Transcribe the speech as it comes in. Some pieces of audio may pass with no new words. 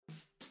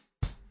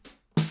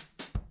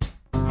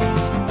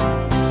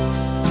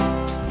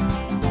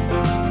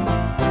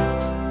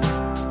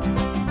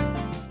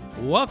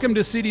Welcome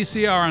to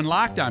CDCR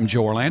Unlocked. I'm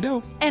Joe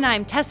Orlando. And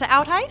I'm Tessa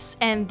Outheis,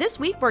 and this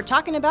week we're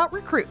talking about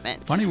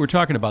recruitment. Funny we're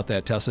talking about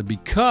that, Tessa,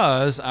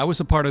 because I was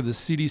a part of the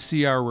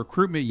CDCR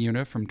recruitment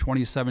unit from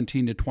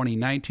 2017 to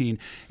 2019,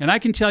 and I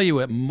can tell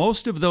you at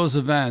most of those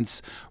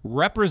events,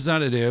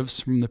 representatives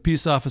from the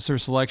Peace Officer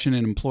Selection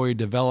and Employee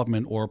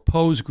Development, or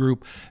POSE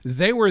group,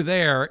 they were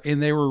there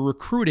and they were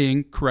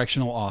recruiting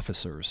correctional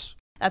officers.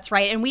 That's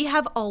right. And we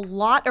have a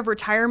lot of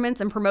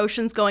retirements and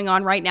promotions going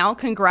on right now.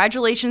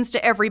 Congratulations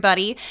to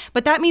everybody.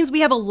 But that means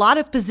we have a lot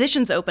of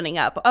positions opening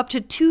up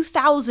to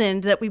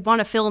 2,000 that we want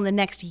to fill in the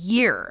next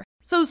year.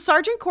 So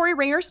Sergeant Corey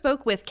Ringer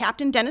spoke with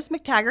Captain Dennis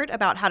McTaggart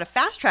about how to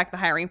fast-track the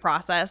hiring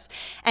process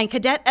and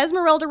Cadet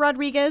Esmeralda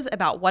Rodriguez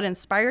about what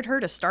inspired her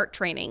to start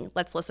training.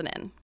 Let's listen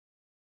in.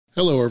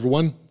 Hello,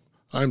 everyone.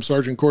 I'm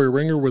Sergeant Corey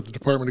Ringer with the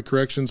Department of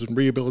Corrections and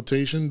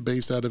Rehabilitation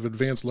based out of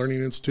Advanced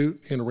Learning Institute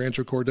in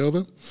Rancho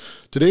Cordova.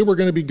 Today we're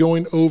going to be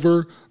going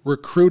over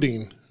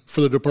recruiting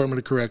for the Department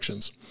of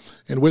Corrections.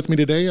 And with me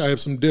today I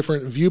have some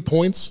different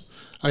viewpoints.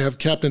 I have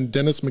Captain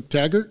Dennis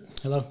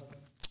McTaggart. Hello.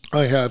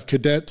 I have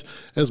Cadet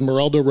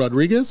Esmeralda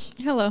Rodriguez.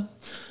 Hello.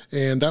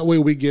 And that way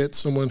we get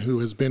someone who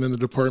has been in the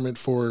department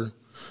for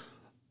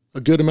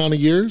a good amount of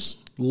years,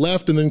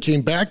 left and then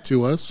came back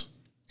to us,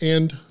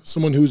 and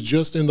someone who's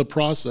just in the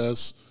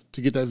process to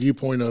get that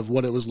viewpoint of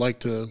what it was like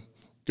to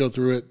go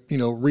through it,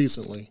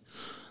 recently.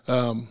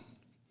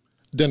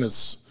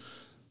 Dennis,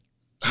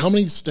 how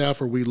many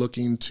staff are we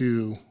looking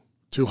to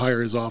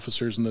hire as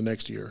officers in the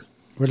next year?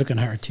 We're looking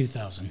to hire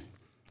 2,000.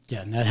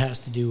 Yeah, and that has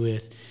to do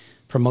with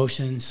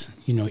promotions.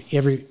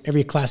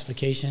 Every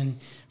classification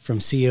from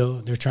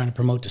CO, they're trying to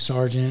promote to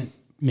sergeant,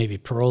 maybe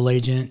parole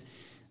agent,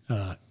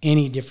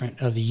 any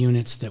different of the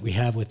units that we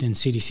have within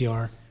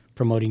CDCR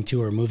promoting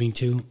to or moving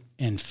to,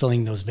 and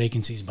filling those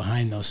vacancies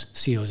behind those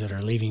COs that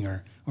are leaving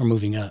or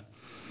moving up.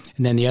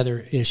 And then the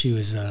other issue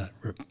is the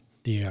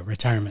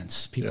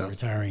retirements, people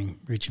retiring,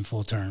 reaching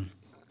full term.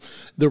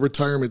 The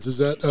retirements, is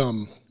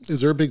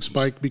there a big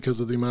spike because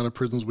of the amount of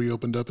prisons we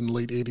opened up in the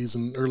late 80s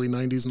and early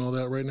 90s and all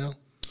that right now?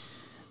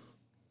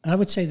 I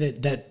would say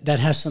that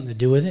has something to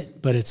do with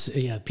it, but it's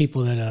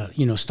people that,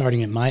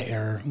 starting at my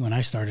era when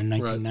I started in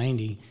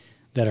 1990, right,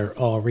 that are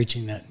all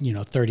reaching that,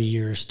 30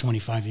 years,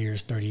 25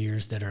 years, 30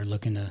 years that are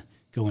looking to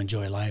go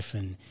enjoy life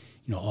and,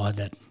 all had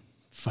that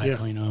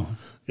 5.0.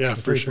 Yeah,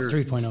 for sure.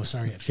 3.0,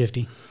 sorry, at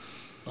 50.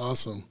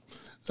 Awesome.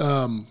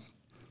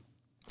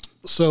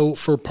 So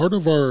for part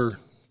of our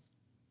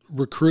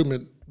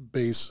recruitment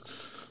base,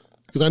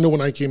 because I know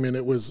when I came in,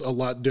 it was a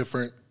lot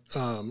different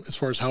as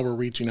far as how we're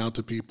reaching out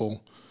to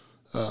people.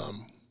 I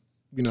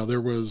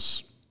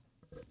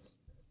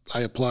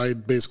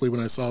applied basically when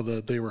I saw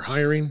that they were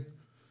hiring.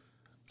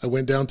 I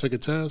went down, took a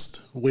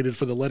test, waited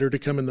for the letter to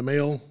come in the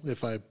mail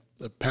if I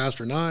passed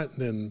or not,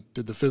 then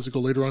did the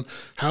physical later on.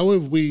 How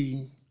have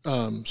we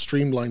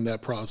streamlined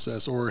that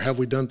process, or have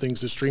we done things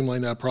to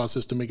streamline that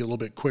process to make it a little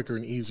bit quicker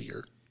and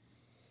easier?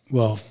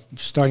 Well,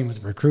 starting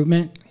with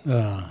recruitment,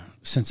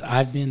 since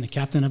I've been the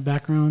captain of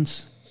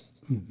backgrounds,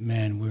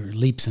 man, we're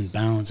leaps and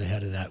bounds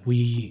ahead of that.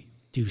 We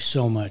do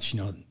so much,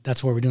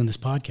 that's why we're doing this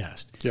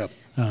podcast. Yep.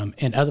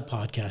 And other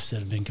podcasts that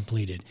have been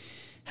completed,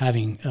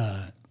 having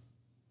not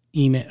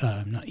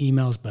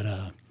emails, but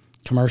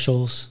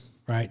commercials,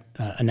 right?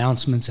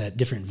 Announcements at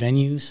different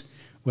venues,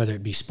 whether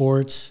it be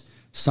sports,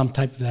 some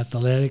type of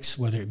athletics,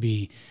 whether it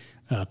be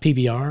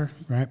PBR,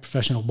 right?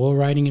 Professional bull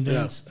riding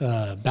events,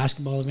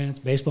 basketball events,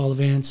 baseball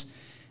events,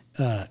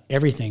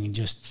 everything, and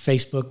just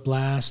Facebook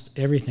blast,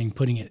 everything,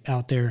 putting it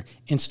out there,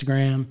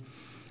 Instagram,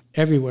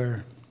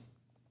 everywhere.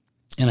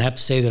 And I have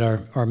to say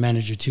that our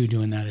manager too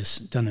doing that has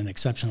done an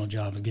exceptional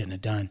job of getting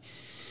it done.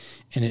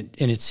 And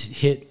it's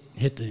hit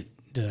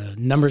the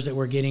numbers that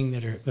we're getting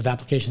that are of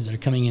applications that are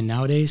coming in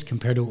nowadays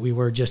compared to what we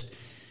were just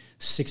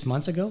 6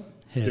 months ago.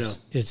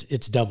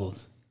 It's doubled.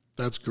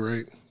 That's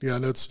great. Yeah,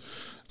 and it's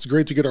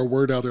great to get our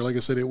word out there. Like I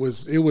said, it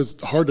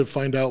was hard to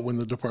find out when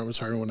the department was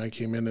hiring when I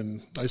came in,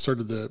 and I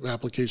started the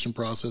application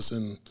process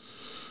in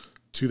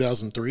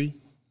 2003,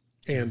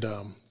 and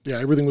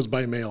everything was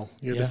by mail.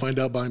 You had to find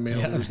out by mail.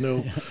 Yeah.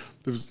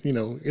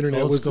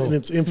 Internet was in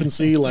its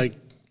infancy. Like,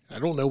 I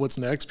don't know what's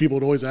next. People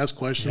would always ask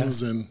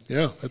questions, and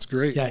that's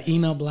great. Yeah,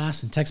 email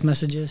blasts and text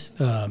messages.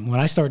 When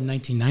I started in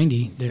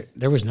 1990,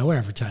 there was no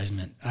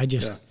advertisement. I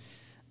just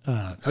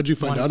how'd you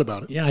find out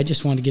about it? Yeah, I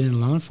just wanted to get into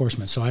law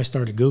enforcement, so I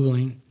started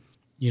Googling,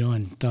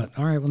 and thought,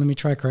 all right, well, let me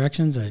try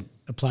corrections. I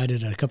applied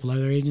at a couple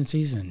other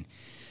agencies, and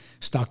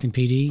Stockton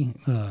PD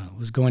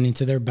was going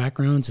into their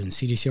backgrounds, and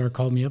CDCR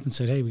called me up and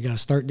said, hey, we got a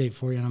start date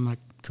for you. And I'm like,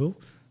 cool,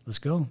 let's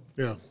go.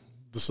 Yeah,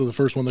 this is the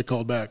first one they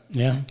called back.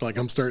 Yeah. Like,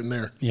 I'm starting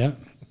there. Yeah.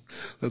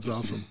 That's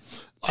awesome.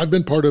 I've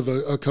been part of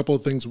a couple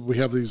of things. We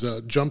have these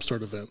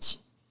jumpstart events.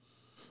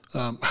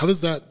 How does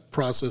that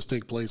process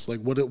take place? Like,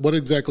 what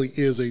exactly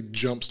is a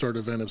jumpstart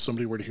event if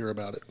somebody were to hear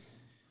about it?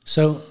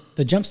 So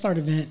the jumpstart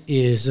event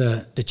is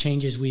the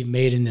changes we've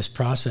made in this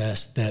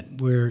process that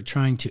we're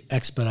trying to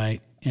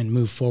expedite and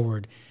move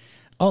forward.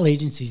 All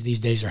agencies these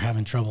days are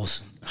having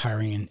troubles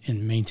hiring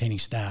and maintaining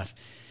staff.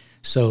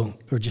 So,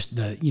 or just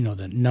the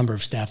number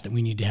of staff that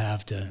we need to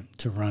have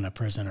to run a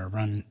prison or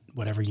run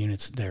whatever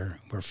units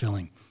we're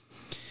filling.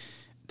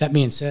 That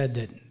being said,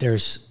 that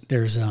there's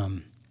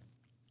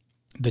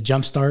the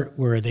Jumpstart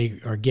where they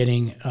are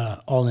getting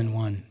all in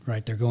one,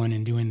 right? They're going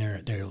and doing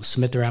they'll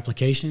submit their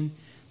application.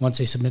 Once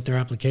they submit their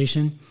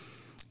application,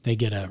 they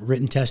get a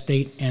written test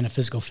date and a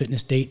physical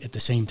fitness date at the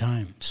same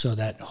time. So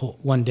that whole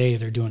one day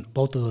they're doing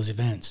both of those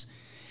events.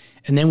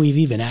 And then we've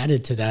even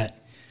added to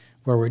that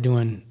where we're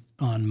doing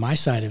on my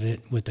side of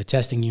it with the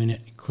testing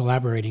unit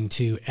collaborating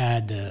to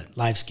add the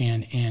live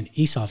scan and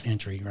ESOF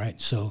entry, right?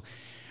 So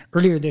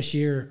earlier this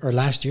year or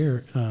last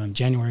year,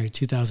 January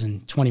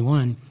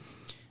 2021,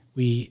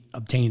 we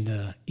obtained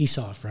the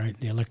ESOF, right?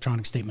 The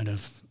electronic statement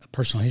of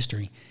personal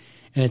history.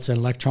 And it's an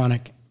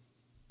electronic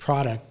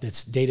product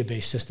that's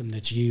database system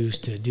that's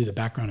used to do the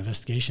background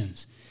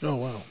investigations. Oh,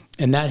 wow.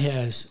 And that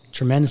has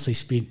tremendously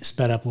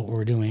sped up what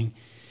we're doing.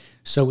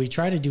 So we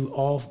try to do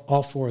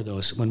all four of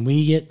those. When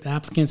we get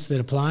applicants that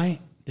apply,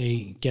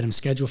 they get them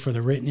scheduled for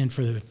the written and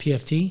for the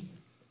PFT.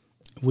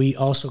 We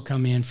also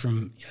come in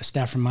from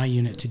staff from my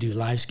unit to do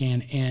live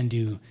scan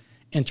and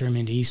enter them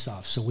into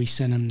ESOF. So we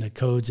send them the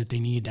codes that they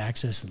need to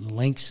access the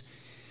links.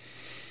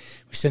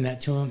 We send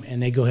that to them,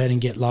 and they go ahead and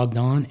get logged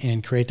on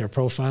and create their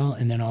profile,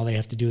 and then all they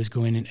have to do is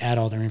go in and add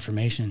all their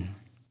information.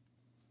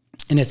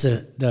 And it's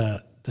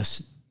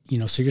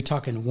so you're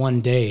talking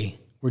one day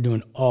we're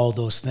doing all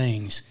those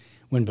things,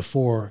 when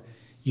before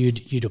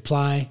you'd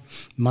apply,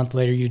 a month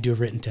later you'd do a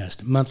written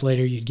test, a month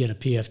later you'd get a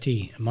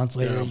PFT, a month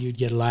later you'd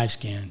get a live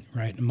scan,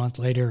 right? A month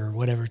later or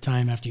whatever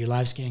time after your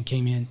live scan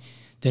came in,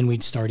 then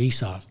we'd start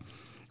ESOF.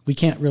 We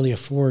can't really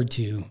afford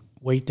to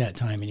wait that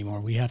time anymore.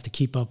 We have to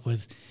keep up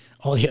with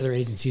all the other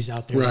agencies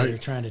out there that are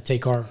trying to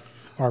take our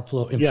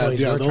employees.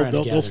 Yeah,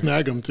 they'll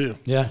snag them too.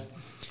 Yeah.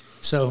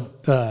 So,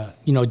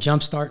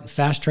 Jumpstart and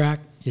Fast Track,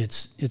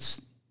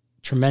 it's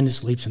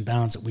tremendous leaps and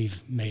bounds that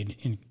we've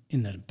made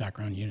in the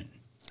background unit.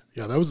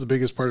 Yeah, that was the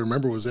biggest part I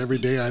remember was every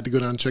day I had to go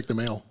down and check the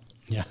mail.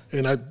 Yeah.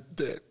 And I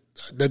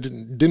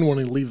didn't want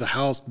to leave the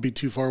house, be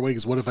too far away,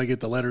 because what if I get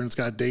the letter and it's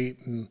got a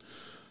date? And,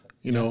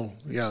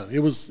 it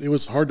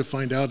was hard to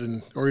find out.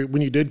 Or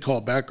when you did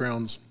call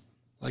backgrounds,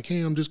 like,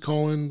 hey, I'm just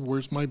calling,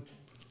 where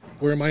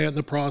am I at in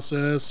the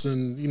process?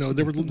 And,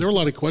 there were a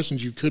lot of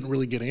questions you couldn't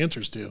really get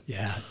answers to.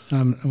 Yeah.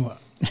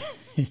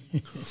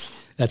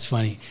 That's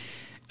funny.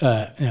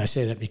 And I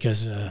say that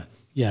because,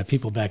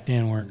 people back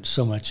then weren't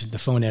so much, the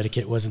phone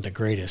etiquette wasn't the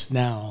greatest.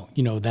 Now,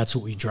 that's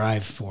what we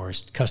drive for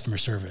is customer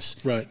service.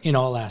 Right. In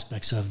all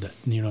aspects of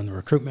in the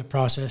recruitment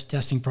process,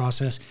 testing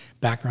process,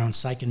 background,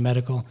 psych and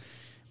medical.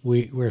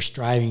 We're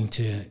striving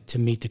to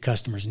meet the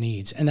customer's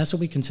needs. And that's what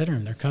we consider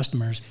them. They're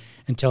customers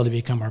until they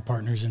become our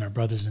partners and our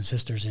brothers and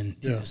sisters in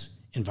this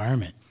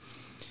environment.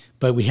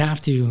 But we have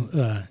to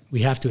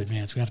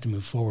advance. We have to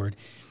move forward.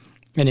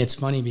 And it's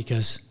funny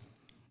because,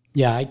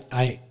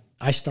 I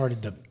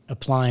started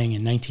applying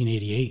in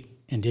 1988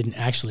 and didn't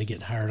actually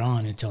get hired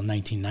on until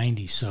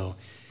 1990. So,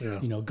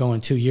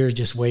 going 2 years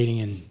just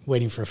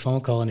waiting for a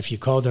phone call. And if you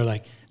called, they're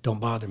like, don't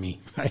bother me,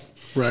 right?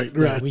 Right.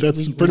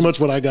 That's pretty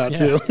much what I got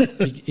too.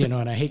 And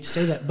I hate to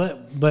say that,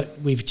 but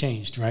we've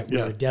changed, right?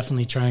 We're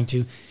definitely trying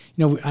to,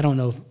 I don't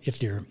know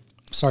if your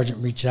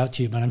sergeant reached out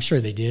to you, but I'm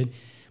sure they did.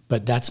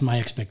 But that's my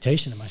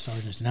expectation of my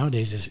sergeants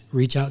nowadays is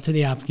reach out to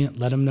the applicant,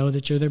 let them know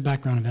that you're their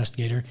background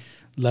investigator,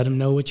 let them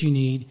know what you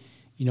need,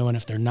 and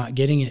if they're not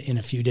getting it in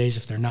a few days,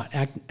 if they're not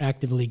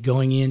actively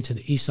going into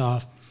the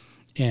ESOF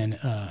and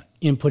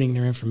inputting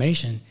their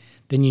information,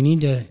 then you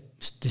need to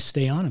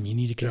stay on them. You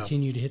need to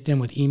continue to hit them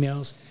with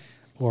emails,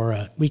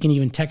 or we can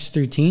even text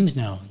through Teams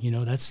now.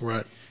 That's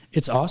right.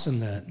 It's awesome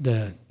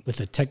with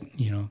the tech.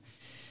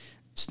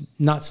 It's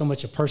not so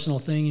much a personal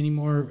thing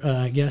anymore,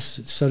 I guess,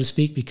 so to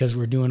speak, because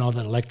we're doing all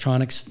that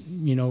electronics.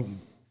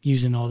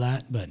 Using all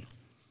that, but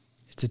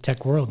it's a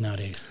tech world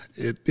nowadays.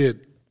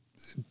 It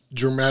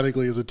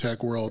dramatically is a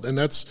tech world, and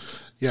that's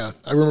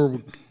I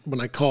remember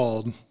when I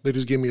called, they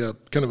just gave me a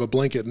kind of a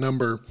blanket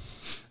number,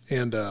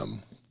 and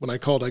when I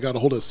called, I got a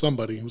hold of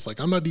somebody who was like,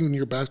 I'm not even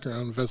your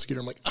background investigator.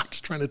 I'm like, I'm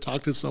just trying to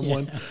talk to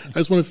someone. Yeah. I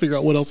just want to figure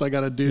out what else I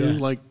got to do.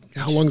 Like,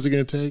 how long is it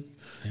going to take?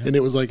 Yeah. And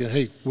it was like,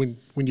 hey, when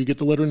you get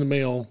the letter in the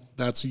mail,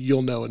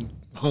 you'll know. And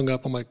hung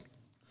up. I'm like,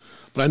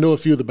 but I know a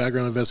few of the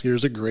background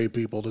investigators are great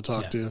people to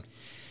talk to.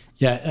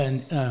 Yeah.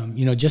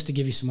 And, just to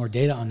give you some more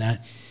data on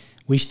that,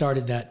 we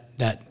started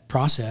that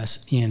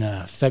process in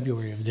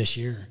February of this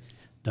year,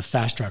 the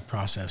fast track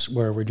process,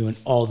 where we're doing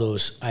all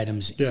those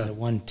items in the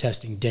one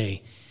testing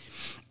day.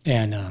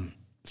 And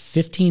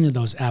 15 of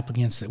those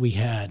applicants that we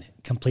had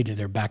completed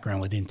their background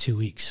within 2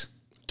 weeks.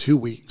 2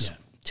 weeks? Yeah,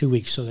 2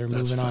 weeks. So they're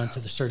moving on to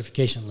the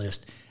certification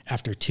list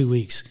after 2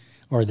 weeks,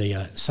 or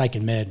the psych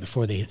and med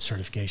before they hit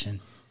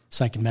certification,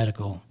 psych and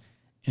medical,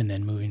 and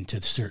then moving to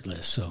the cert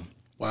list. So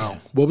wow. Yeah.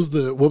 What was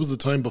the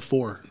time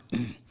before?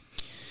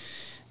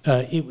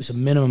 It was a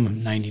minimum of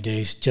 90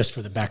 days just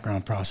for the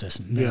background process.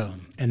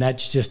 Minimum. Yeah. And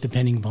that's just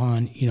depending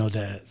upon,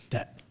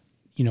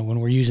 when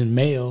we're using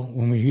mail,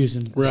 when we're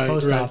using the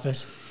post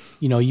office,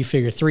 you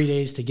figure 3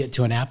 days to get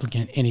to an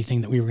applicant,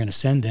 anything that we were going to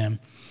send them.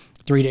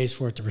 3 days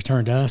for it to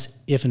return to us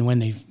if and when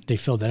they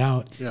filled it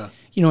out. Yeah.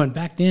 And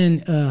back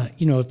then,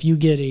 if you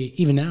get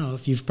even now,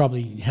 if you've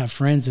probably have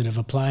friends that have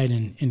applied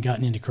and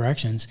gotten into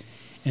corrections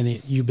and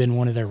you've been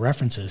one of their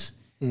references,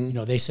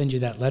 they send you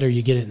that letter,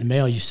 you get it in the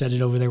mail, you set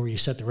it over there where you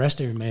set the rest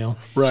of your mail.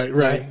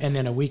 Right. And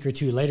then a week or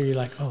two later, you're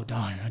like, oh,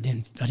 darn, I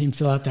didn't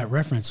fill out that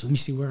reference. Let me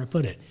see where I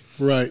put it.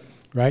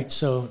 Right.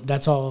 So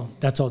that's all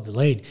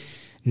delayed.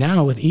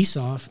 Now with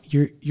ESOF,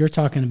 you're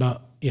talking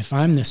about if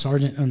I'm the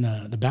sergeant and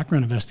the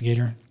background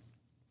investigator,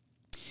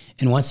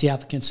 and once the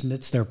applicant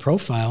submits their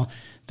profile,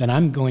 then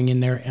I'm going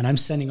in there and I'm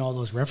sending all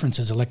those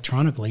references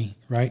electronically,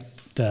 right?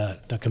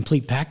 The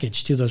complete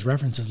package to those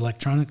references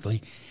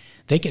electronically.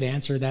 They could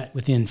answer that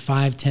within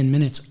 5-10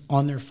 minutes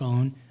on their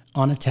phone,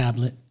 on a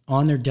tablet,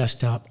 on their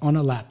desktop, on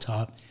a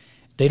laptop.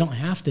 They don't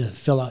have to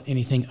fill out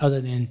anything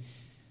other than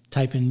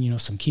type in,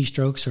 some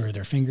keystrokes or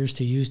their fingers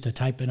to use to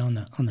type it on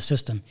the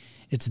system.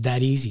 It's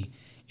that easy.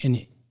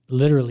 And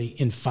literally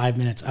in 5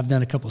 minutes, I've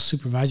done a couple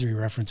supervisory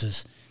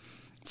references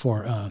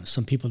for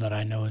some people that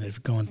I know that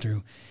have gone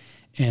through.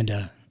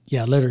 And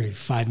literally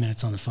 5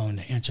 minutes on the phone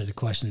to answer the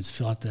questions,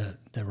 fill out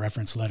the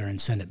reference letter and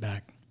send it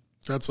back.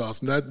 That's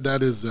awesome.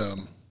 That is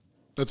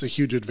that's a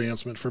huge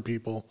advancement for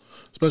people,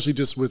 especially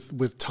just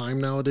with time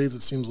nowadays.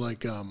 It seems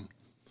like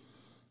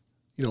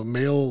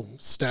mail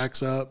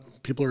stacks up.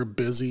 People are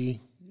busy.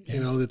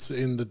 Yeah. It's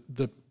in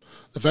the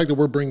fact that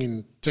we're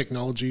bringing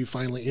technology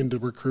finally into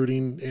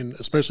recruiting, and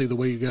especially the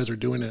way you guys are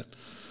doing it,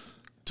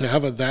 to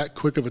have that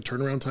quick of a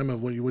turnaround time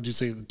of what would you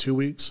say 2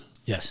 weeks?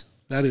 Yes.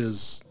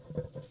 That's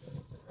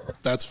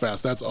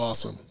fast. That's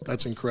awesome.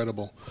 That's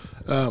incredible.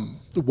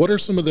 What are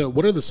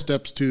the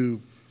steps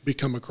to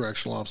become a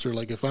correctional officer?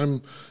 Like if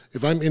I'm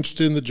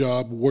interested in the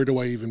job, where do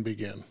I even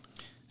begin?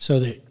 So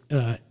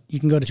you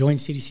can go to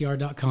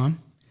joincdcr.com.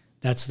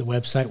 That's the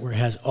website where it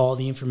has all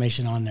the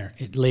information on there.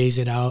 It lays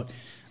it out.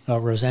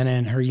 Rosanna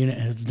and her unit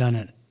have done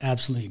an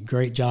absolutely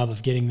great job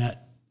of getting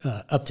that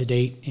up to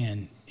date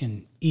and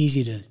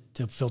easy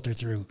to filter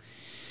through.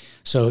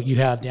 So you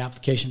have the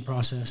application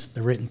process,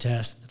 the written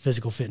test, the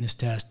physical fitness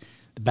test,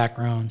 the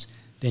backgrounds,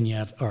 then you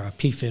have, or a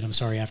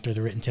PFIT, after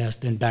the written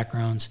test, then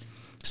backgrounds,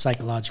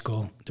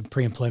 psychological, the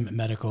pre-employment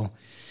medical,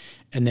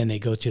 and then they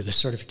go to the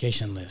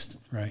certification list,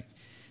 right?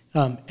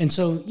 And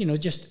so,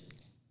 just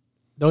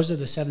those are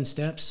the 7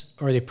 steps.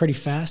 Are they pretty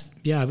fast?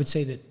 Yeah, I would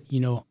say that,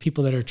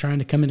 people that are trying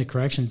to come into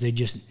corrections,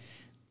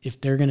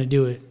 if they're going to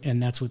do it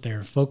and that's what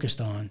they're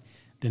focused on,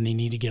 then they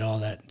need to get all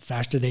that.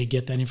 Faster they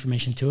get that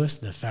information to us,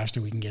 the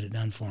faster we can get it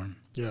done for them.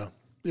 Yeah.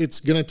 It's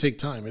going to take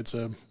time. It's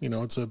a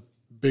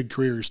big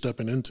career you're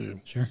stepping into.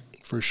 Sure.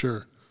 For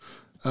sure.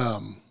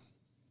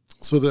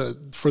 So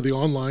for the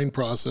online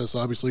process,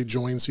 obviously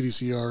join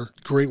CDCR,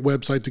 great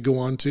website to go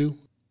on to.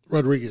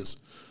 Rodriguez,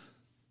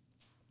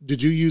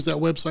 did you use that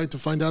website to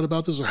find out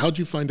about this, or how'd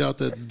you find out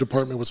that the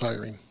department was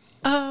hiring?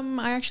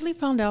 I actually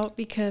found out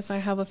because I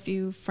have a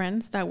few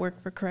friends that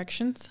work for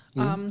corrections.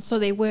 So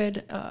they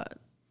would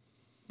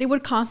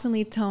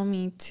constantly tell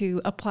me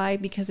to apply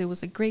because it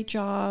was a great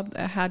job.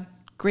 It had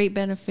great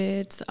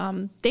benefits.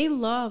 They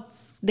love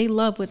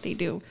what they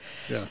do.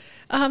 Yeah.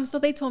 So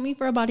they told me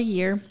for about a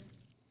year.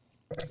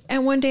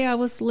 And one day I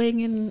was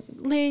laying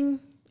in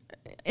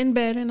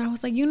bed and I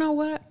was like, you know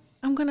what?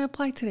 I'm going to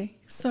apply today.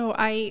 So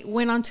I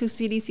went on to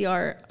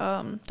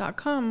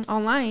CDCR.com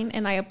online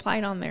and I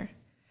applied on there.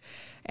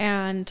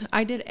 And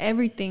I did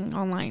everything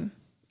online.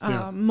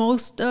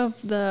 Most of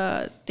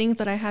the things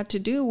that I had to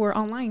do were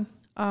online,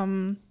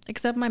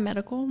 except my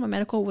medical. My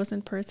medical was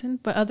in person.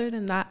 But other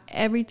than that,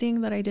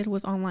 everything that I did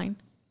was online.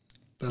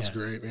 That's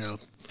great, yeah.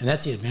 And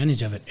that's the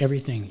advantage of it.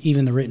 Everything,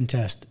 even the written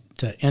test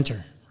to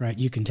enter, right?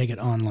 You can take it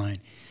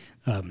online.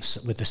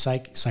 With the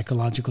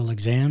psychological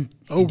exam,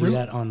 you do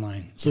that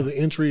online. So the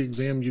entry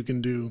exam you can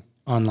do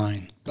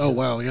online. Oh,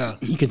 wow, yeah.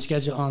 You can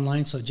schedule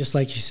online. So just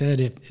like you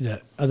said,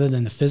 other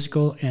than the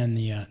physical and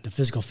the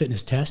physical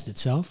fitness test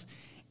itself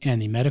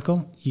and the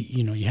medical,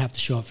 you have to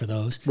show up for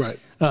those. Right.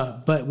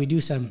 But we do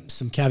some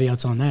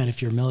caveats on that.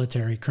 If you're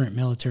current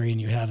military,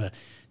 and you have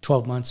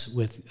 12 months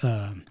with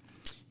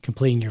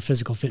completing your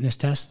physical fitness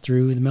test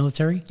through the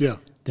military,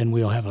 then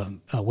we'll have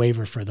a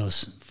waiver for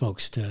those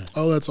folks to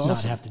that's awesome.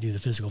 Not have to do the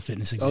physical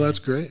fitness exam. Oh, that's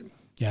great.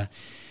 Yeah.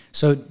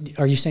 So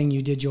are you saying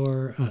you did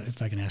your,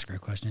 if I can ask her a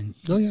question.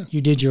 Oh, yeah.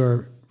 You did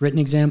your written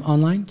exam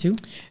online too?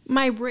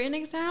 My written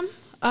exam?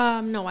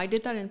 No, I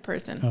did that in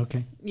person.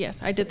 Okay.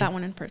 Yes, I did that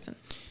one in person.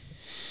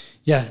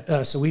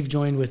 Yeah. So we've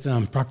joined with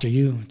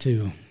ProctorU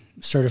to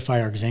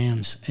certify our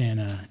exams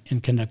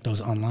and conduct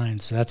those online.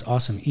 So that's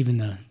awesome. Even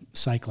the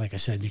psych, like I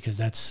said, because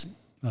that's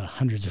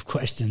hundreds of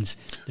questions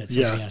that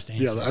somebody has to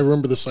answer. Yeah, I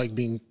remember the psych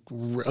being,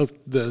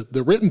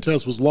 the written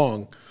test was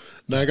long.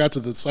 Then I got to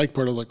the psych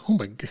part, I was like, oh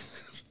my God.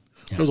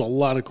 There was a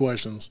lot of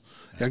questions.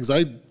 Yeah, because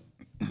I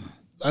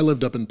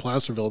lived up in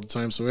Placerville at the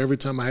time, so every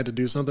time I had to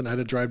do something, I had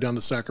to drive down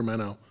to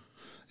Sacramento.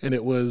 And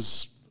it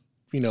was,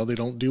 they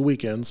don't do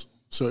weekends.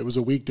 So it was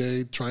a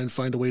weekday, try and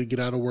find a way to get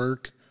out of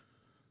work,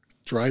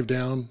 drive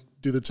down,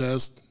 do the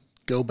test,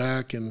 go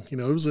back. And, it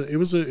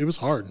was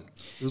hard.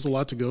 It was a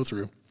lot to go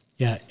through.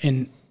 Yeah.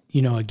 And,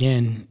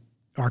 again,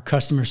 our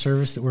customer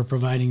service that we're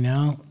providing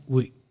now,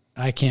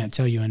 I can't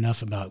tell you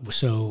enough about.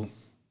 So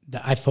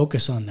I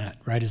focus on that,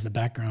 right? As the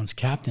backgrounds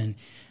captain,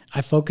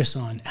 I focus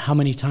on how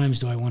many times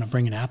do I want to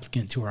bring an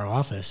applicant to our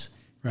office,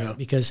 right? Yeah.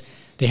 Because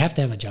they have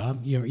to have a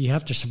job. You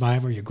have to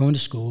survive, or you're going to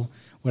school,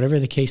 whatever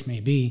the case may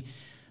be.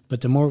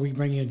 But the more we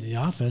bring you into the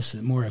office,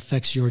 the more it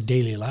affects your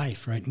daily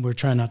life, right? And we're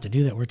trying not to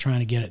do that. We're trying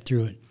to get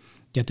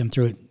them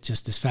through it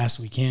just as fast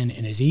as we can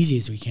and as easy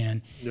as we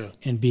can,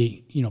 and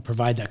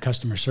provide that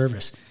customer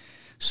service.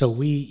 So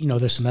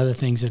there's some other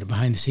things that are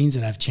behind the scenes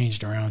that I've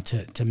changed around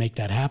to make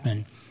that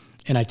happen.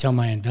 And I tell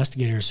my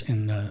investigators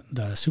and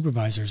the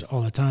supervisors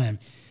all the time,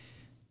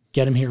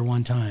 get them here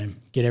one time,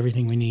 get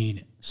everything we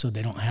need so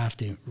they don't have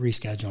to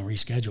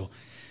reschedule.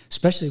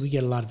 Especially we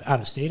get a lot of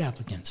out-of-state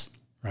applicants,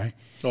 right?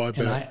 Oh, I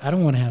bet. And I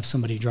don't want to have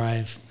somebody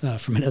drive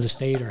from another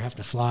state or have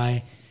to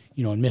fly,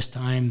 and miss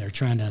time. They're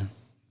trying to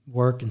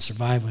work and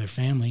survive with their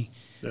family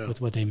with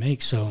what they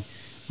make. So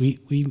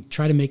we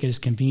try to make it as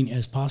convenient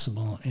as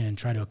possible and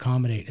try to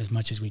accommodate as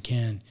much as we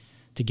can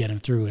to get them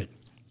through it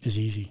as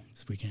easy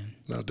as we can.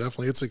 No,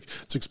 definitely.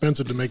 It's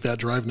expensive to make that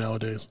drive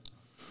nowadays.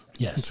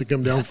 Yes. To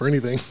come down for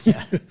anything.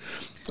 Yeah.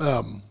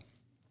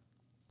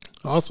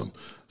 Awesome.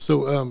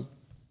 So,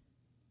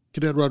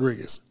 Cadet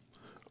Rodriguez,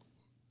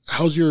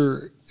 how's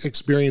your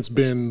experience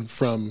been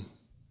from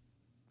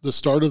the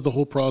start of the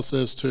whole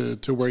process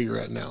to where you're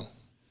at now?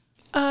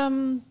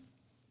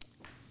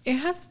 It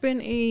has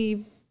been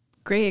a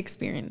great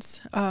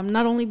experience.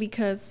 Not only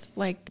because,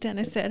 like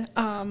Dennis said,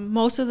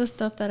 most of the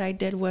stuff that I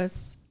did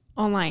was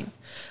online.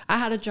 I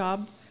had a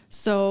job,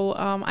 so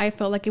I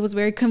felt like it was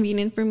very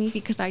convenient for me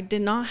because I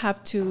did not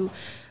have to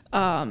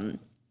come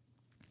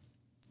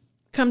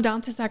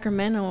down to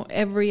Sacramento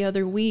every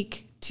other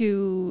week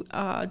to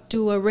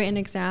do a written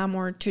exam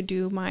or to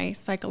do my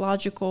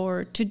psychological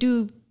or to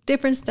do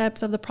different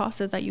steps of the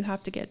process that you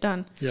have to get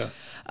done. Yeah.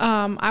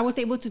 I was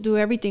able to do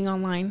everything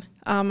online.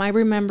 I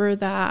remember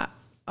that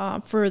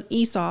for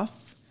ESOF,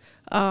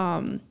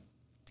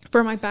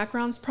 for my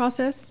backgrounds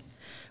process,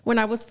 when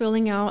I was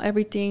filling out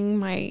everything,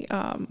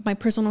 my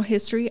personal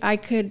history, I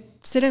could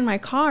sit in my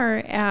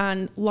car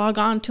and log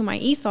on to my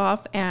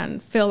ESOF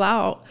and fill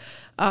out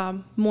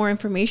more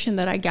information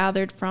that I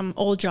gathered from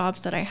old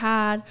jobs that I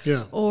had.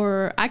 Yeah.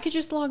 Or I could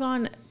just log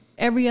on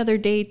every other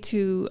day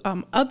to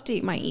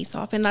update my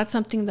ESOF. And that's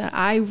something that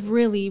I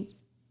really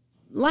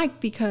liked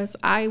because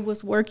I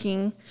was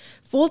working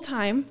full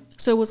time.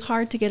 So it was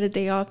hard to get a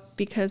day off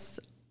because,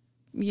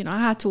 I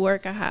had to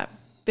work. I had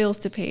bills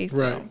to pay. So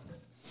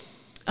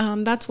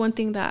right. That's one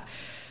thing that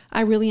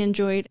I really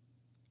enjoyed.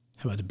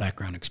 How about the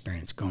background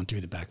experience, going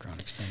through the background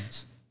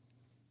experience?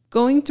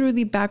 Going through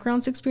the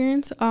backgrounds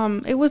experience,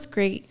 it was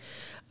great.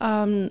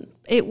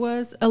 It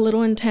was a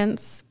little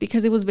intense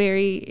because it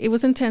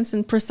was intense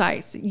and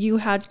precise. You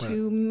had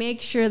to make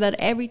sure that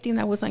everything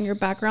that was on your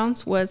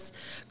backgrounds was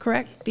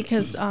correct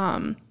because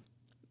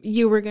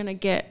you were going to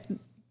get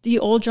the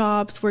old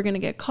jobs were going to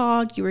get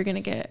called. You were going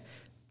to get,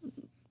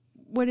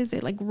 what is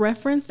it, like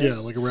references? Yeah,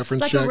 like a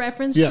reference check. Like a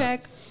reference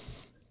check.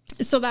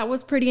 So that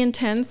was pretty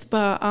intense,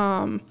 but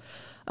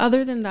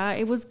other than that,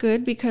 it was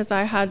good because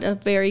I had a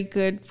very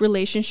good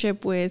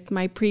relationship with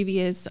my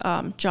previous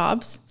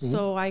jobs. Mm-hmm.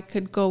 So I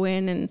could go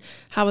in and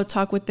have a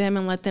talk with them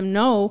and let them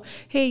know,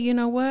 hey, you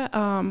know what?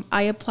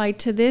 I applied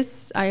to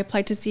this. I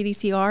applied to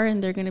CDCR,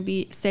 and they're going to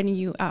be sending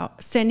you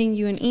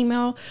an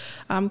email.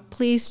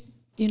 Please,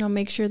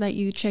 make sure that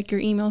you check your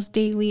emails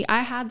daily.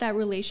 I had that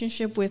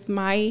relationship with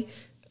my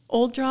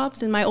old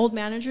jobs and my old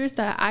managers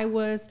that I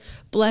was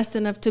blessed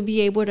enough to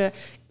be able to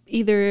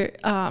either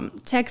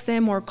text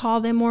them or call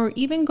them or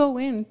even go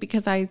in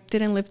because I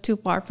didn't live too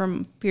far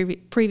from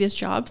previous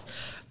jobs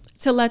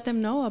to let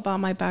them know about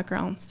my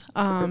backgrounds.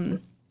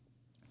 And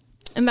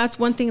that's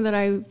one thing that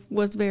I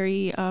was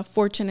very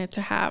fortunate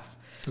to have.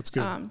 That's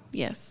good.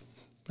 Yes.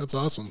 That's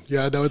awesome.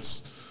 Yeah, no,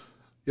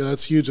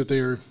 that's huge that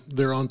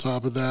they're on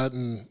top of that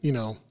and,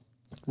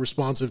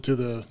 responsive to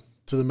the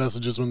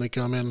messages when they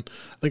come in.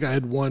 I think I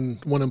had one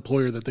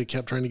employer that they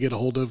kept trying to get a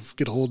hold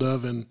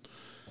of and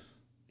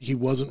he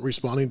wasn't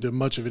responding to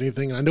much of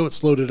anything. I know it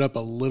slowed it up a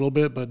little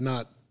bit, but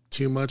not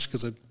too much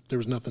because there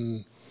was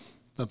nothing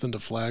to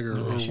flag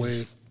or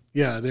wave.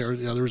 Yeah, there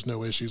was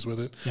no issues with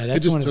it. Yeah,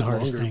 that's it just one of took the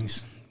hardest longer.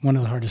 things. One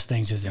of the hardest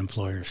things is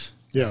employers.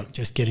 Yeah.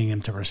 Just getting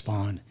them to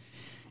respond.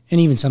 And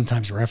even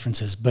sometimes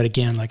references. But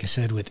again, like I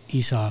said, with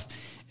ESOF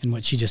and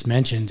what she just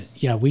mentioned,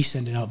 we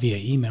send it out via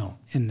email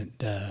and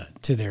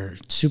to their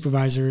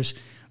supervisors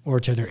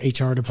or to their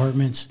HR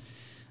departments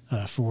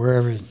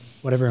for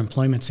whatever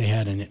employments they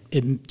had, and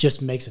it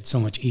just makes it so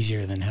much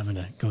easier than having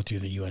to go through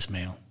the U.S.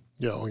 mail.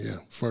 Yeah,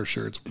 for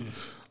sure. It's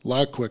a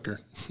lot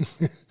quicker.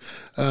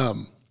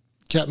 Captain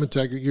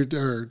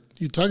McTaggart,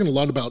 you're talking a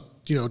lot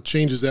about,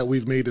 changes that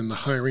we've made in the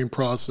hiring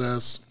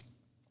process,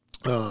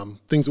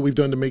 things that we've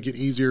done to make it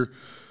easier.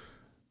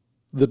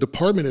 The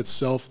department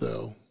itself,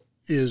 though,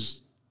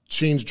 is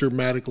changed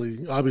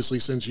dramatically, obviously,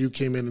 since you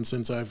came in and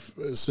since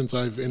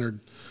I've entered.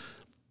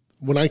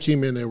 When I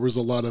came in, there was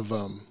a lot of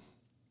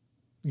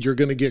you're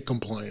going to get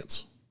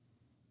compliance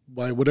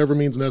by whatever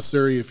means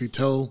necessary. If you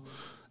tell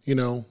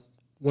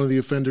one of the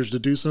offenders to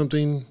do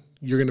something,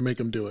 you're going to make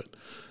them do it.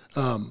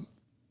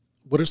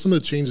 What are some of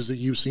the changes that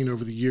you've seen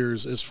over the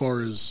years as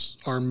far as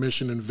our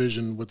mission and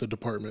vision with the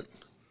department?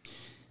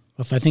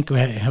 Well, if I think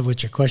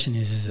what your question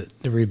is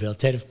the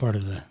rehabilitative part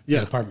of the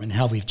department and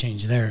how we've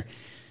changed there.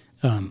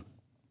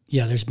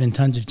 There's been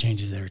tons of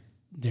changes there.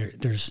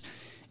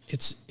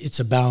 It's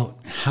about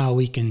how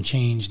we can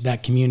change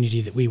that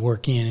community that we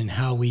work in and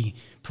how we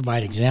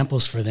provide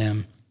examples for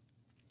them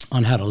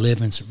on how to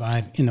live and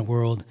survive in the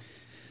world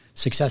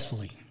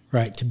successfully,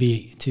 right? To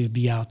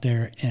be out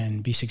there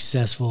and be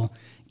successful,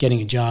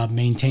 getting a job,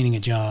 maintaining a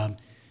job,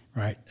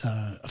 right?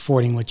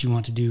 Affording what you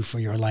want to do for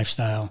your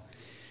lifestyle.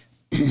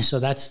 So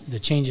that's the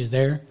changes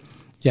there.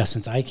 Yeah,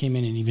 since I came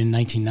in even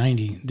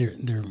 1990,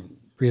 their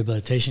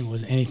rehabilitation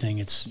was anything.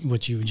 It's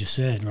what you just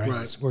said,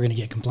 right? We're going to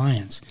get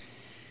compliance.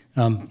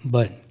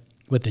 But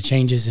with the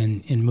changes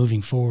in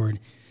moving forward,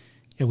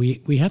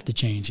 we have to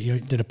change.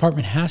 The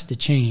department has to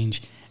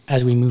change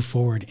as we move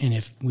forward, and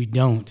if we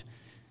don't,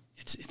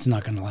 it's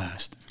not going to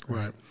last.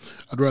 Right.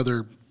 I'd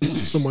rather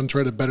someone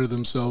try to better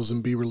themselves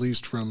and be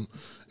released from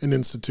an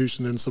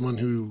institution than someone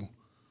who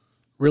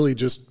really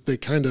they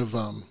kind of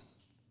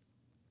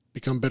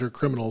become better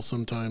criminals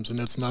sometimes, and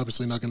that's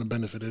obviously not going to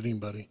benefit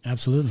anybody.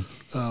 Absolutely.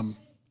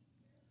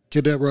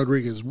 Cadet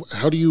Rodriguez,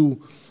 have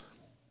you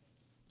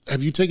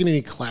taken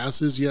any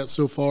classes yet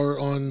so far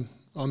on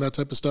that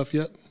type of stuff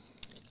yet?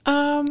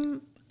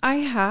 I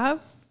have.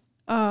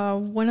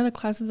 One of the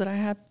classes that I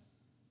have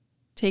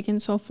taken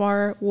so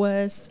far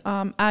was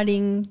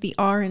adding the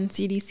R in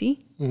CDC.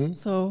 Mm-hmm.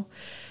 So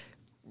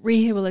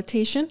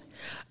rehabilitation.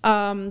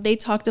 They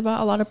talked about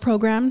a lot of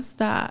programs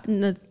that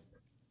the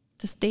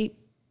state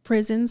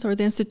prisons or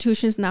the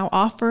institutions now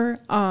offer.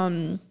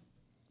 And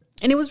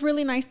it was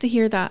really nice to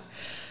hear that,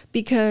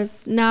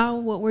 because now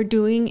what we're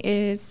doing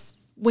is,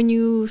 when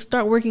you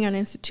start working at an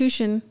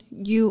institution,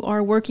 you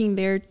are working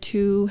there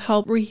to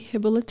help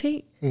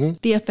rehabilitate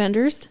the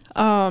offenders.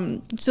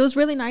 So it's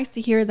really nice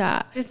to hear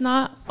that. It's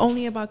not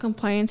only about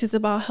compliance, it's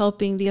about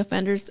helping the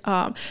offenders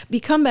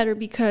become better,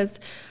 because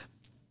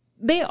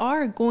they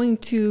are going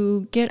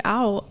to get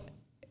out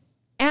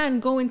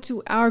and go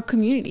into our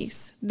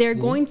communities. They're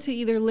going to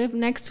either live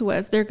next to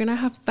us. They're going to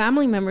have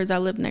family members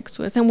that live next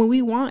to us. And what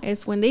we want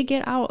is, when they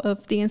get out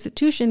of the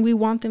institution, we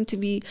want them to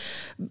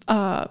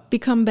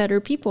become better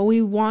people.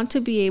 We want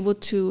to be able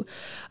to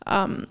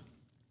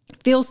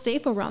feel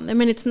safe around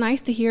them. And it's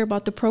nice to hear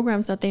about the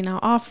programs that they now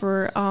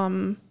offer.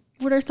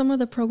 What are some of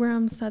the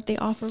programs that they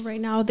offer right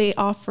now? They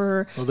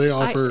offer... Well, they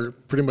offer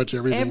pretty much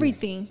everything.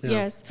 Everything,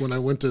 yes. When I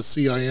went to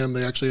CIM,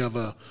 they actually have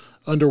a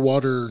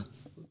underwater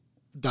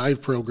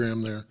dive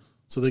program there,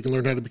 so they can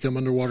learn how to become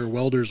underwater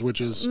welders, which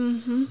is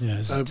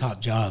it's a top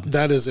job.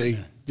 That is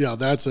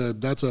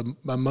that's a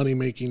money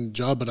making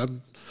job. But I've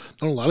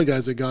known a lot of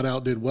guys that got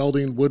out, did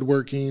welding,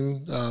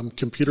 woodworking,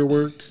 computer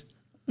work.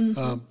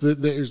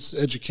 There's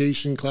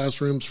education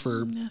classrooms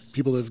for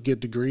people that get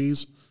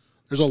degrees.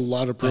 There's a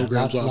lot of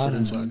programs offered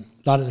inside.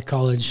 A lot of the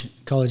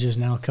colleges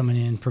now coming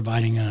in,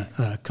 providing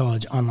a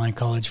online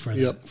college for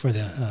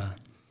the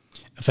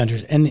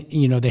offenders, and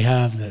they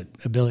have the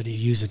ability to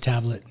use a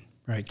tablet,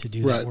 right, to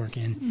do that work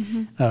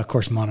in. Of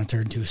course,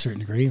 monitored to a certain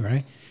degree,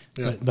 right?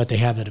 Yeah. But they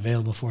have that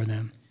available for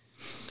them.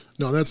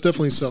 No, that's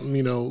definitely something,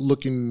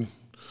 looking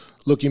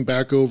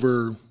back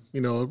over,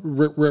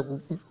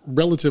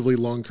 relatively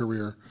long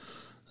career,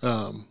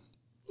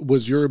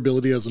 was your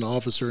ability as an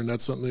officer, and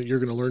that's something that you're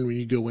going to learn when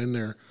you go in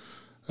there.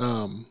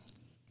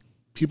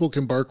 People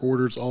can bark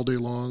orders all day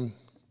long,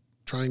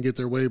 try and get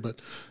their way, but,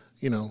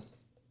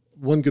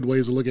 one good way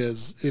is to look at it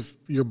is, if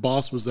your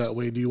boss was that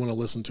way, do you want to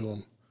listen to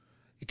him?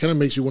 It kind of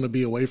makes you want to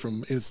be away from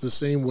him. It's the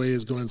same way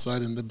as going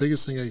inside. And the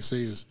biggest thing I say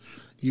is,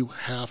 you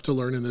have to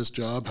learn in this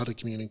job how to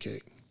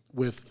communicate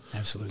with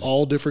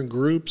all different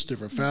groups,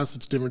 different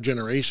facets, different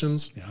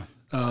generations.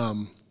 Yeah.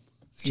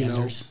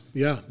 Genders.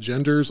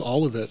 Genders,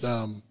 all of it.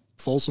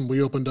 Folsom,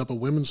 we opened up a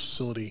women's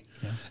facility,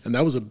 and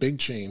that was a big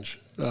change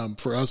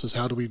for us. Is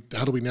how do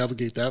we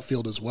navigate that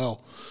field as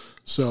well?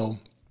 So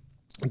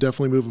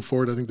definitely moving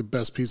forward, I think the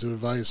best piece of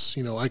advice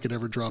I could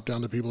ever drop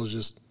down to people is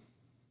just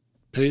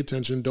pay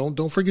attention.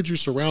 Don't forget your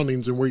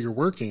surroundings and where you're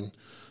working,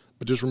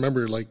 but just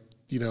remember, the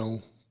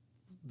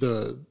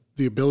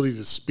ability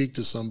to speak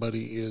to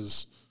somebody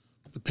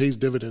it pays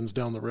dividends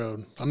down the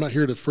road. I'm not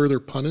here to further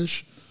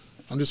punish.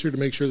 I'm just here to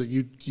make sure that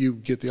you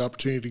get the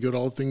opportunity to go to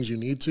all the things you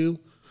need to,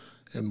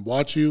 and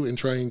watch you and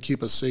try and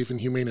keep a safe and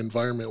humane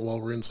environment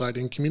while we're inside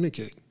and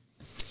communicate.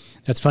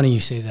 That's funny you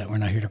say that. We're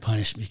not here to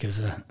punish,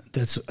 because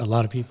that's a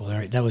lot of people,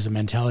 right? That was a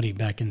mentality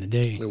back in the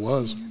day. It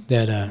was.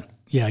 That,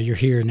 you're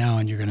here now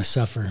and you're going to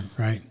suffer,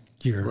 right?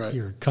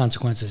 Your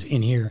consequences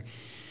in here.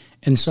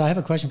 And so I have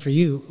a question for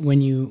you.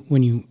 When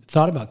you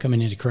thought about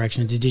coming into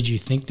corrections, did you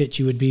think that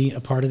you would be a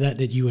part of that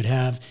you would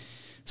have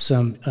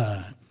some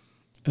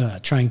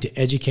trying to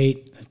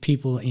educate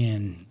people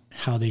in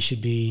how they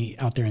should be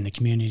out there in the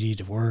community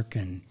to work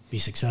and be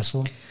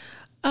successful?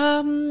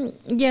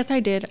 Yes, I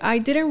did. I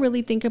didn't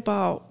really think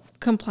about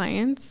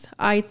compliance.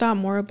 I thought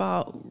more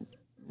about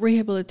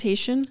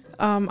rehabilitation.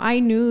 I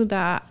knew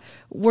that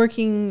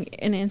working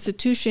in an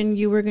institution,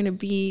 you were going to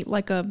be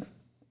like a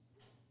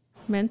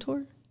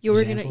mentor. You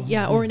were going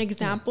to, or an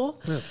example.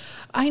 Yeah.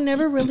 I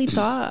never really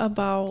thought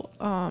about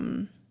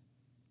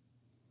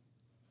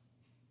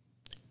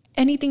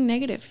anything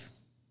negative.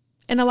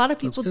 And a lot of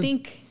people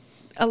think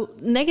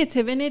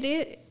negative, and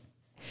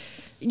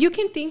you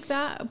can think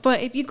that,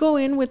 but if you go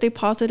in with a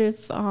positive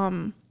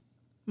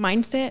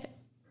mindset,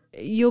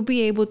 you'll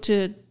be able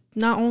to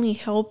not only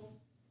help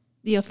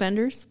the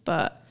offenders,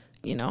 but,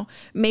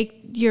 make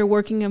your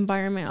working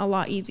environment a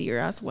lot easier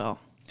as well.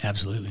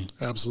 Absolutely.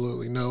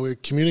 Absolutely. No,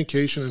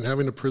 communication and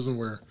having a prison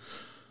where,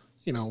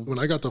 when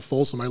I got to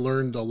Folsom, I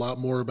learned a lot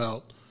more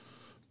about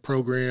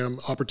program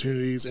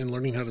opportunities and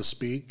learning how to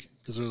speak,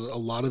 because there's a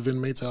lot of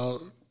inmates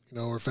out,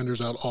 or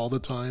offenders out all the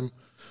time.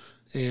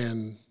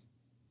 And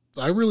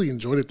I really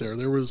enjoyed it there.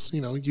 There was,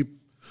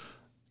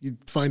 you'd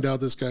find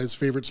out this guy's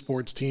favorite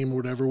sports team or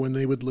whatever when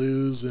they would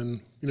lose,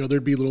 and,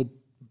 there'd be little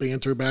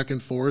banter back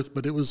and forth,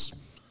 but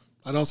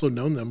I'd also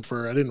known them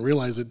I didn't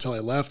realize it until I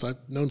left. I've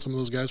known some of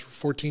those guys for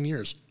 14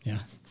 years. Yeah.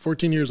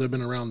 14 years I've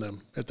been around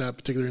them at that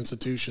particular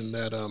institution.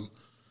 That,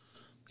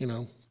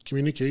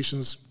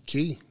 communication's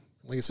key.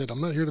 Like I said,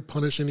 I'm not here to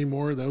punish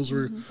anymore. Those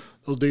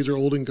days are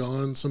old and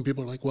gone. Some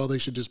people are like, well, they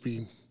should just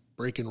be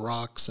breaking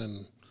rocks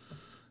and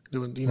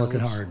doing,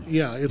 working hard.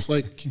 Yeah. It's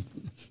like,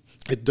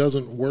 it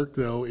doesn't work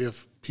though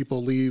if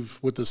people leave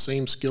with the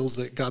same skills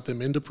that got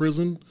them into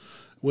prison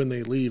when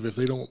they leave. If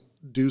they don't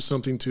do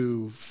something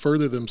to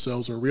further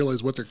themselves or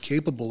realize what they're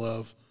capable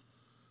of,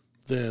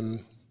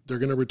 then they're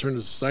going to return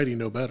to society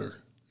no better.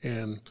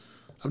 And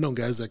I've known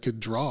guys that could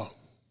draw,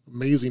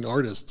 amazing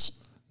artists,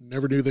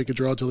 never knew they could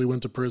draw until they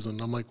went to prison.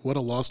 I'm like, what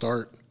a lost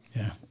art.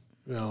 Yeah.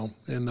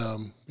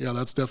 And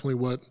that's definitely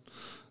what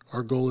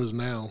our goal is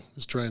now,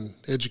 is try and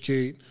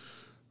educate,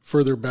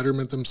 further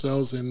betterment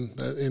themselves. And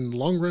in the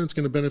long run, it's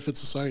going to benefit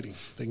society.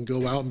 They can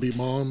go out and be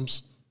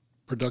moms,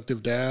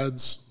 productive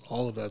dads,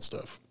 all of that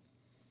stuff.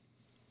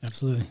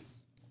 Absolutely.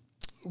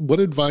 What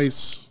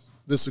advice,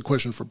 this is a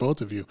question for both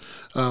of you,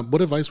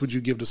 what advice would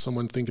you give to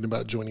someone thinking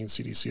about joining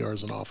CDCR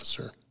as an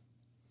officer?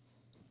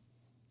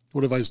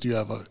 What advice do you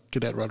have,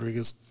 Cadet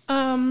Rodriguez?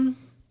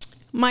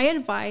 My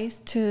advice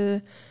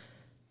to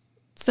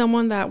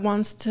someone that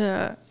wants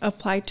to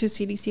apply to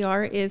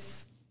CDCR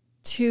is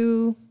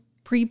to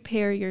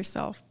prepare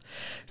yourself.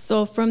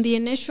 So from the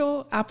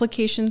initial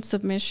application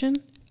submission,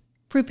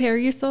 prepare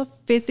yourself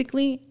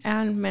physically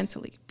and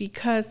mentally,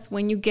 because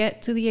when you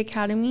get to the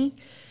academy,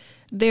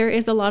 there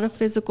is a lot of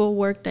physical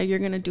work that you're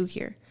going to do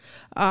here.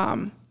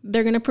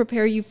 They're going to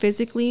prepare you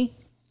physically,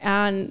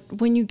 and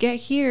when you get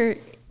here,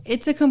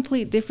 it's a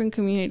complete different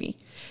community.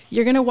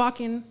 You're going to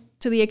walk in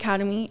to the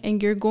academy,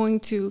 and you're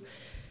going to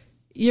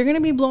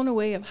be blown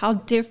away of how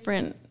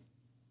different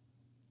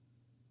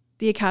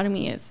the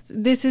academy is.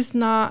 This is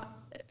not,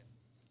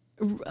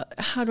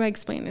 how do I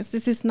explain this?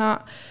 This is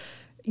not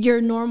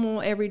your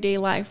normal everyday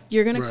life.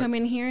 You're going to come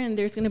in here and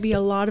there's going to be a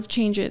lot of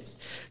changes.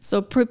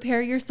 So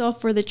prepare yourself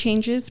for the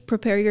changes,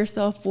 prepare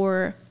yourself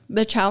for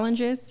the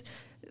challenges.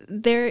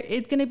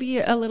 It's going to be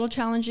a little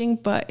challenging,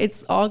 but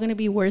it's all going to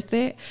be worth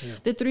it. Yeah.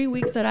 The 3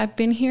 weeks that I've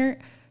been here,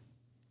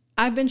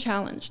 I've been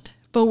challenged.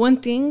 But one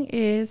thing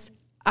is,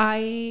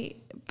 I've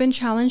been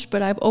challenged,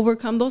 but I've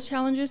overcome those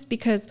challenges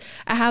because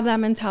I have that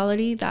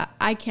mentality that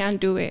I can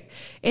do it.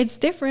 It's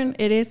different.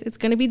 It's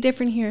going to be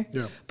different here.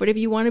 Yeah. But if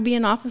you want to be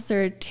an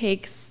officer, it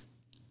takes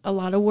a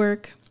lot of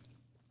work.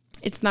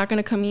 It's not going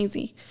to come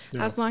easy.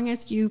 Yeah. As long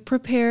as you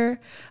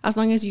prepare, as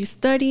long as you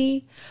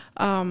study,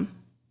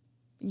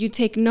 you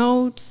take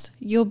notes,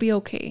 you'll be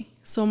okay.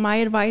 So my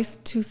advice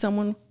to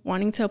someone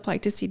wanting to apply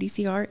to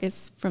CDCR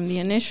is, from the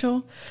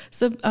initial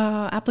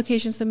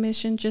application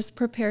submission, just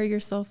prepare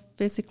yourself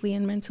physically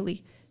and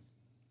mentally.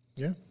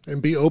 Yeah,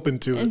 and be open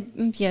to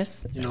it.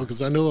 Yes.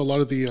 Because I know a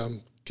lot of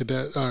the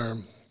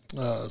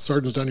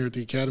sergeants down here at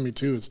the academy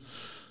too,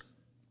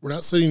 we're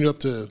not setting you up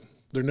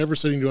they're never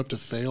setting you up to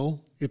fail.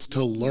 It's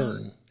to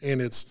learn.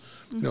 And it's,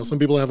 some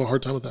people have a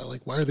hard time with that.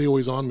 Like, why are they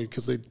always on me?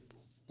 Because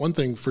one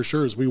thing for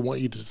sure is we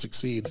want you to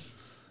succeed.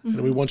 Mm-hmm.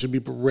 And we want you to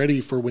be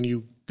ready for when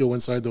you go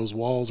inside those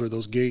walls or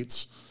those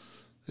gates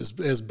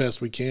as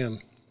best we can.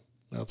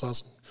 That's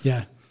awesome.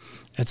 Yeah,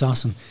 that's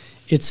awesome.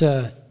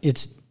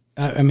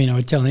 I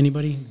would tell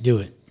anybody, do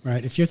it,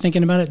 right? If you're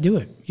thinking about it, do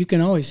it. You can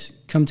always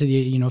come to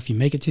if you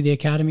make it to the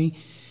academy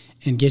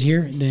and get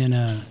here,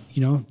 then,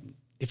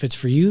 if it's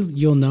for you,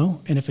 you'll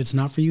know. And if it's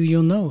not for you,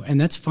 you'll know.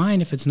 And that's fine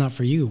if it's not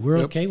for you. We're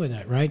okay with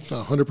that, right?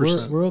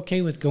 100%. We're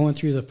okay with going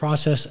through the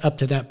process up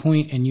to that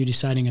point and you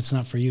deciding it's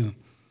not for you.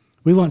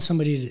 We want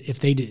somebody to, if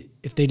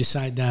they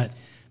decide that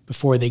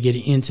before they get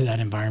into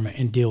that environment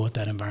and deal with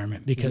that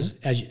environment, because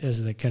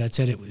as the cadet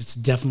said, it's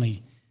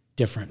definitely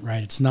different,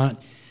 right? It's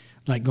not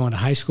like going to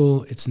high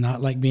school. It's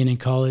not like being in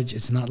college.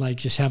 It's not like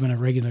just having a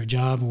regular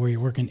job where you're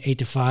working 8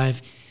 to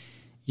 5.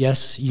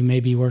 Yes, you may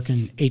be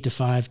working 8 to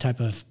 5 type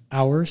of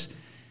hours,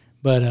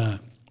 but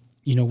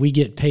we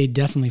get paid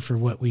definitely for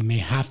what we may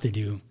have to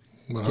do,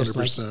 100%.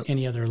 just like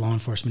any other law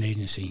enforcement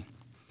agency.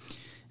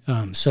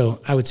 So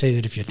I would say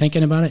that if you're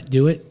thinking about it,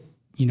 do it.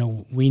 You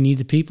know, we need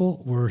the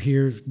people. We're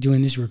here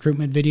doing these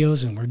recruitment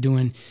videos and we're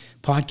doing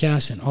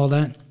podcasts and all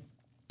that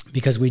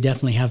because we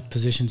definitely have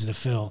positions to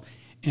fill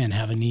and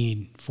have a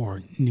need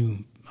for new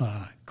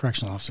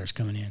correctional officers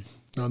coming in.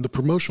 The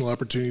promotional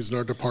opportunities in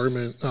our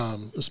department,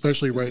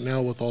 especially right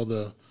now with all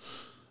the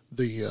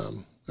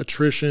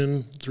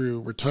attrition through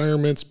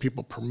retirements,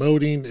 people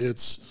promoting,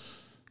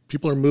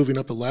 people are moving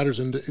up the ladders,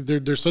 and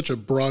there's such a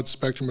broad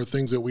spectrum of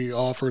things that we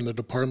offer in the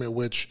department,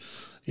 which,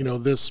 you know,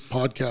 this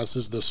podcast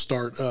is the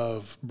start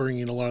of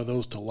bringing a lot of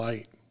those to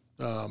light.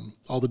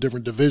 All the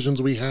different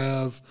divisions we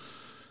have,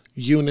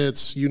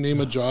 units, you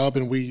name a job,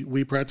 and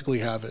we practically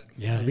have it.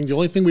 Yeah, I think the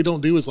only thing we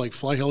don't do is like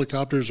fly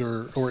helicopters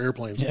or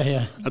airplanes.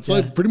 Yeah. That's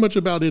like pretty much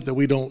about it that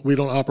we don't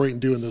operate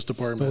and do in this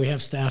department. But we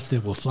have staff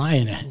that will fly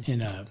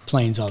in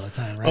planes all the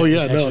time, right? Oh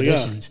yeah, With no, yeah.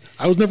 exhibitions.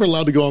 I was never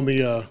allowed to go on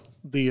the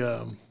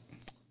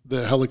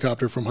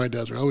helicopter from High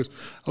Desert. I was,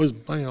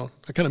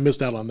 I kind of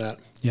missed out on that.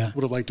 Yeah.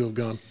 Would have liked to have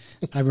gone.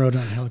 I rode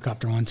on a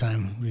helicopter one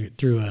time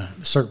through a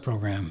CERT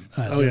program.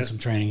 Did some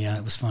training. Yeah,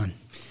 it was fun.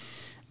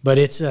 But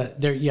it's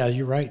there. Yeah,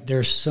 you're right.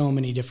 There's so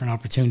many different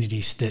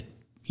opportunities that,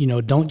 you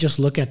know, don't just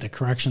look at the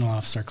correctional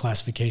officer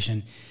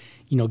classification.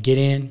 You know, get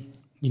in.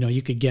 You know,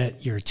 you could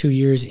get your 2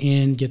 years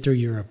in, get through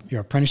your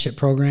apprenticeship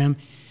program,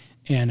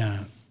 and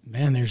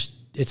man,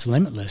 it's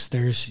limitless.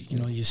 There's, you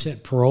know, you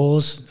said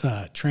paroles,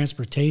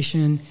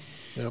 transportation.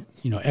 Yep.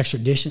 You know,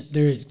 extradition.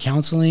 There's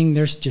counseling.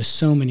 There's just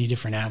so many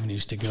different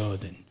avenues to go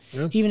that.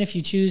 Even if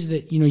you choose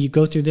that, you know, you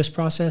go through this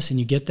process and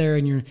you get there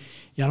and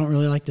I don't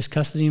really like this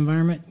custody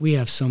environment. We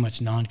have so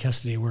much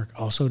non-custody work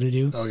also to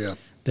do. Oh yeah.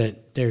 That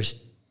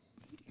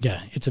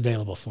it's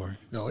available for.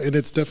 No, and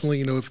it's definitely,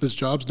 you know, if this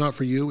job's not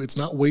for you, it's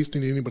not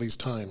wasting anybody's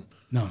time.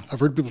 No. I've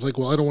heard people like,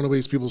 well, I don't want to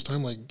waste people's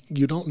time. Like,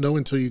 you don't know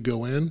until you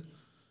go in.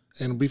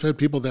 And we've had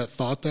people that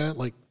thought that,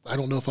 like, I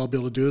don't know if I'll be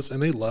able to do this,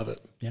 and they love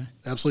it. Yeah.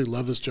 Absolutely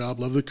love this job,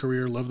 love the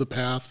career, love the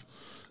path,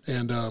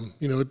 and,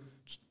 you know, it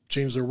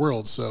changed their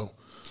world. So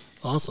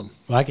awesome.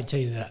 Well, I can tell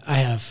you that I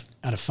have,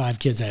 out of 5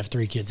 kids, I have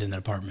 3 kids in the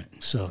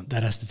department. So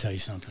that has to tell you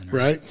something.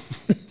 Right?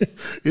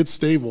 It's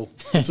stable.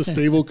 It's a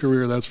stable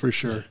career, that's for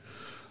sure. Yeah.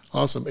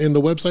 Awesome. And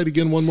the website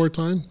again one more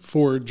time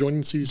for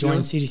joining CDCR?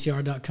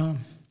 JoinCDCR.com.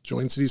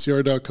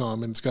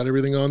 JoinCDCR.com. And it's got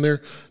everything on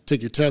there.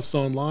 Take your tests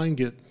online,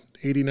 get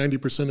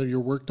 80-90% of your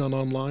work done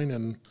online,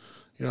 and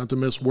you don't have to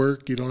miss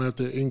work. You don't have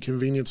to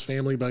inconvenience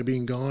family by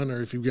being gone,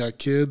 or if you've got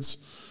kids,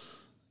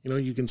 you know,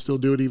 you can still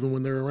do it even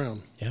when they're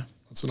around. Yeah.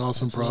 It's an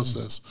awesome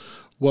process.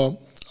 Well,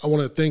 I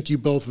want to thank you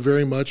both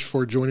very much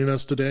for joining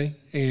us today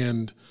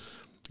and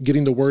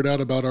getting the word out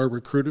about our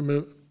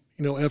recruitment,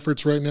 you know,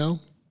 efforts right now.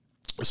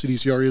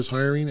 CDCR is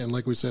hiring, and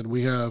like we said,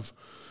 we have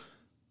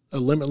a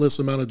limitless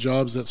amount of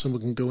jobs that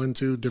someone can go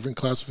into, different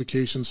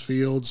classifications,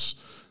 fields.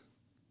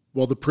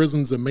 While the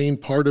prison's the main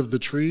part of the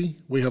tree,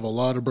 we have a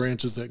lot of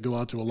branches that go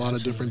out to a lot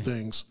of different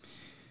things.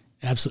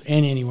 Absolutely,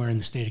 and anywhere in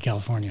the state of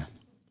California.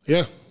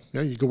 Yeah,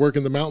 you can work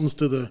in the mountains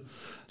to the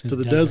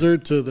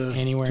desert, to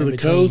the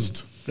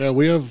coast. Yeah,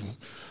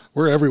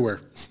 we're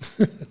everywhere.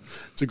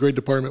 It's a great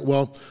department.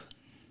 Well,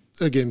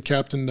 again,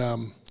 Captain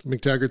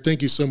McTaggart,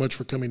 thank you so much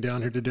for coming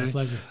down here today. My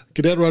pleasure.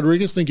 Cadet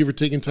Rodriguez, thank you for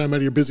taking time out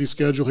of your busy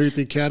schedule here at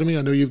the Academy.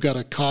 I know you've got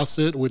a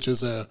COSIT, which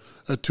is a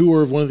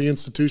tour of one of the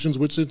institutions.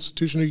 Which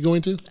institution are you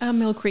going to?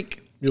 Mill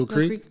Creek. Mill Creek?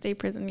 Mill Creek State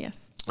Prison,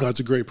 yes. Oh, it's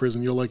a great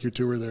prison. You'll like your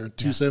tour there.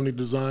 270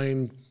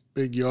 design,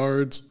 big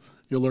yards.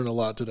 You'll learn a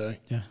lot today.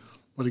 Yeah.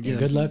 But again,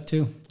 good luck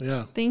too.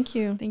 Yeah. Thank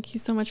you. Thank you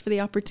so much for the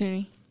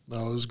opportunity.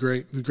 No, it was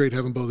great. It was great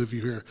having both of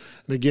you here.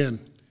 And again,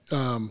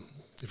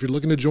 if you're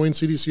looking to join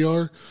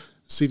CDCR,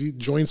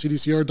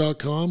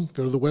 joincdcr.com,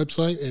 go to the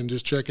website and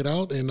just check it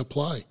out and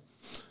apply.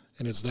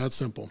 And it's that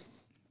simple.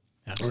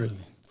 Absolutely.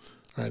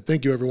 All right.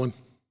 Thank you, everyone.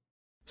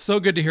 So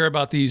good to hear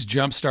about these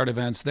Jumpstart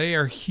events. They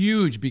are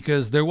huge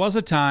because there was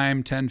a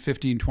time 10,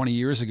 15, 20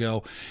 years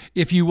ago,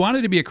 if you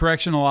wanted to be a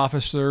correctional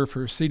officer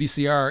for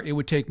CDCR, it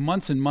would take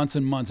months and months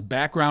and months,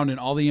 background and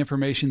all the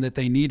information that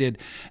they needed.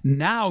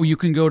 Now you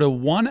can go to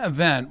one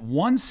event,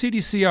 one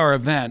CDCR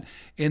event,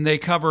 and they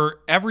cover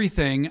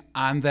everything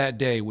on that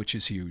day, which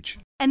is huge.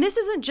 And this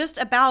isn't just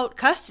about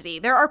custody.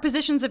 There are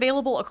positions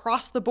available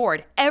across the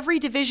board. Every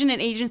division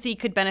and agency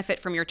could benefit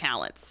from your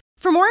talents.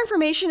 For more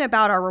information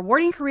about our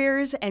rewarding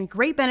careers and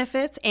great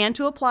benefits and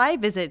to apply,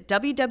 visit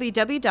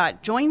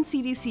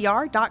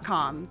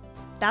www.joincdcr.com.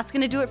 That's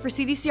going to do it for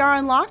CDCR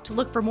Unlocked.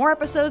 Look for more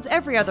episodes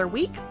every other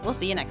week. We'll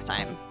see you next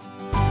time.